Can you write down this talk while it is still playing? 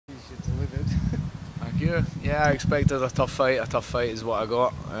you. Yeah, I expected a tough fight. A tough fight is what I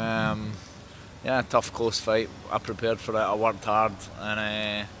got. Yeah, a tough, close fight. I prepared for it. I worked hard,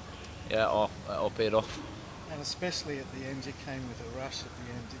 and yeah, it all paid off. And especially at the end, you came with a rush at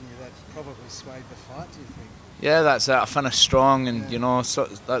the end, didn't you? That probably swayed the fight, do you think? Yeah, that's it. I finished strong, and Yeah. you know, so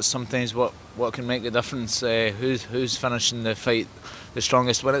that's sometimes what can make the difference. Who's finishing the fight the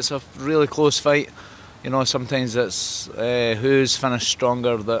strongest? When it's a really close fight, you know, sometimes it's who's finished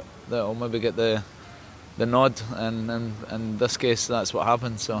stronger that'll maybe get the nod, and in this case, that's what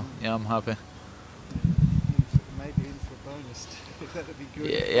happened. So yeah, I'm happy. Maybe in for a bonus. That'd be good.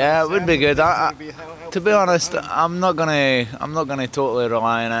 Yeah, it would be good. To be honest, home. I'm not gonna totally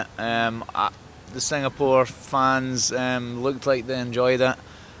rely on it. The Singapore fans looked like they enjoyed it.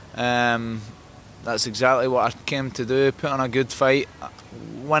 That's exactly what I came to do. Put on a good fight.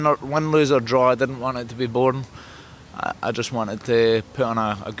 Win, lose or draw. I didn't want it to be boring. I just wanted to put on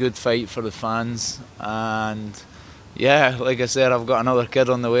a good fight for the fans. And yeah, like I said, I've got another kid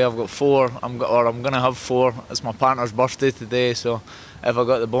on the way. I've got 4. I'm gonna have 4. It's my partner's birthday today, so if I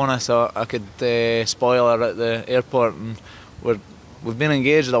got the bonus, I could spoil her at the airport. And we've been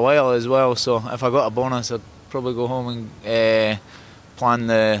engaged a while as well, so if I got a bonus, I'd probably go home and plan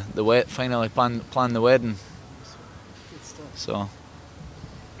the wedding. So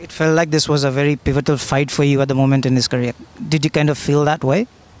It felt like this was a very pivotal fight for you at the moment in his career. Did you kind of feel that way?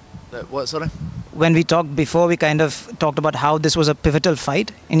 what, sorry? When we talked before, we kind of talked about how this was a pivotal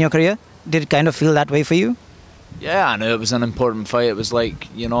fight in your career. Did it kind of feel that way for you? Yeah, I knew it was an important fight. It was like,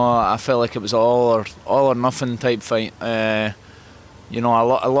 you know, I felt like it was all or nothing type fight. You know,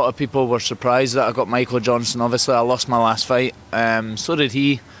 a lot of people were surprised that I got Michael Johnson. Obviously, I lost my last fight. So did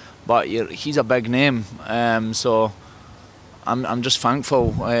he, but he's a big name. So I'm just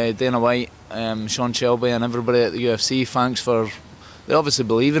thankful. Dana White, Sean Shelby, and everybody at the UFC. Thanks they obviously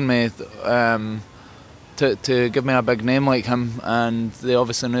believe in me to give me a big name like him, and they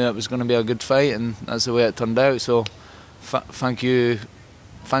obviously knew it was going to be a good fight, and that's the way it turned out. So thank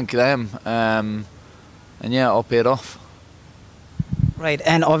them, and yeah, it all paid off. Right,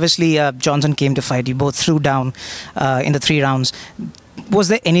 and obviously Johnson came to fight you. Both threw down in the 3 rounds. Was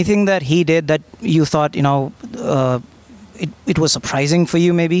there anything that he did that you thought, you know, it was surprising for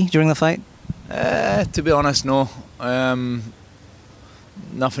you maybe during the fight? To be honest, no.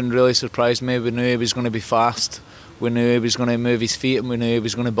 Nothing really surprised me. We knew he was going to be fast. We knew he was going to move his feet, and we knew he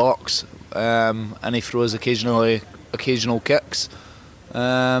was going to box. And he throws occasional kicks.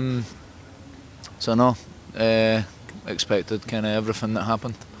 So no. Expected kind of everything that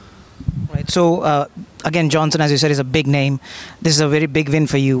happened. Right. So again, Johnson, as you said, is a big name. This is a very big win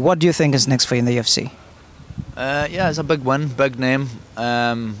for you. What do you think is next for you in the UFC? Yeah, it's a big win, big name,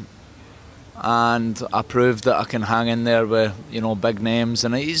 and I proved that I can hang in there with, you know, big names.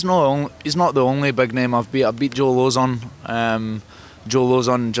 And he's not the only big name I've beat. I beat Joe Lozon. Joe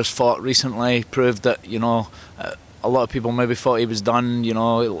Lozon just fought recently, proved that, you know, a lot of people maybe thought he was done, you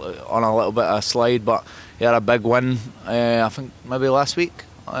know, on a little bit of a slide, but he had a big win, I think maybe last week.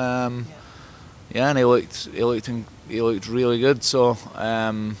 Yeah, and he looked really good. So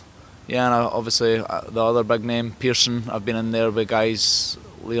yeah, and obviously the other big name, Pearson. I've been in there with guys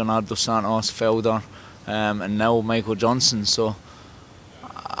Leonardo Santos, Felder, and now Michael Johnson. So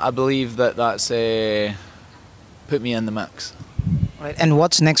I believe that's put me in the mix. Right. And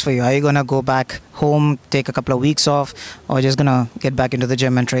what's next for you? Are you gonna go back home, take a couple of weeks off, or just gonna get back into the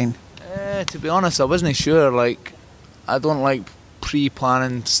gym and train? To be honest, I wasn't sure. Like, I don't like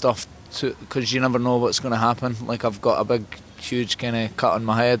pre-planning stuff because you never know what's going to happen. Like, I've got a big, huge kind of cut on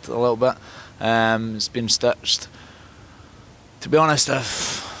my head a little bit. It's been stitched. To be honest,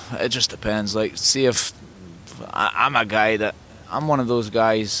 it just depends. Like, see if I'm a guy that I'm one of those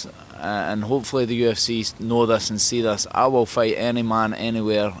guys, and hopefully the UFC know this and see this. I will fight any man,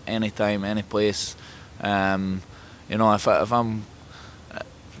 anywhere, anytime, any place. You know, if I'm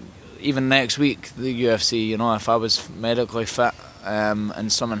even next week, the UFC, you know, if I was medically fit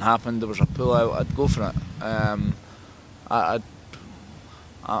and something happened, there was a pull-out, I'd go for it. I'm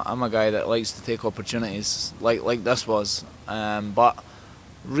a guy that likes to take opportunities like this was. But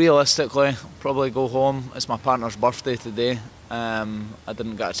realistically, probably go home. It's my partner's birthday today. I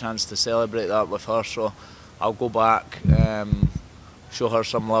didn't get a chance to celebrate that with her, so I'll go back, show her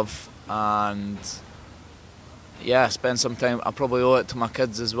some love, and yeah, spend some time. I probably owe it to my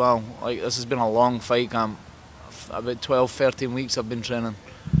kids as well. Like, this has been a long fight camp. About 12-13 weeks I've been training.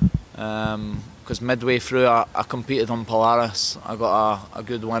 Because midway through I competed on Polaris. I got a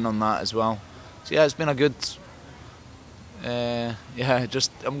good win on that as well. So yeah, it's been a good... yeah,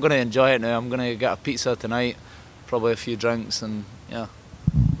 just I'm going to enjoy it now. I'm going to get a pizza tonight, probably a few drinks, and yeah.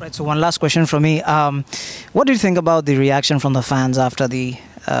 Right. So one last question from me. What do you think about the reaction from the fans after the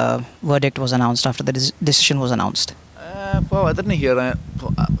verdict was announced, after the decision was announced? Well, I didn't hear it.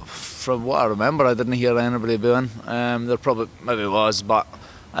 From what I remember, I didn't hear anybody booing. There probably maybe was, but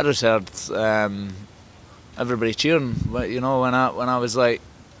I just heard everybody cheering. But, you know, when I was like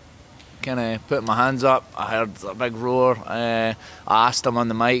kind of putting my hands up, I heard a big roar. I asked them on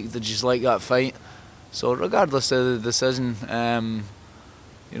the mic, "Did you like that fight?" So regardless of the decision,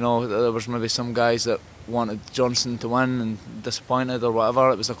 you know, there was maybe some guys that wanted Johnson to win and disappointed or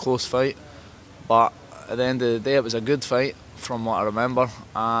whatever. It was a close fight, but at the end of the day, it was a good fight from what I remember,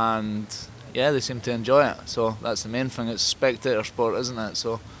 and yeah, they seem to enjoy it. So that's the main thing. It's spectator sport, isn't it?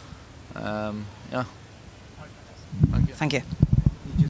 So yeah. Thank you. Thank you.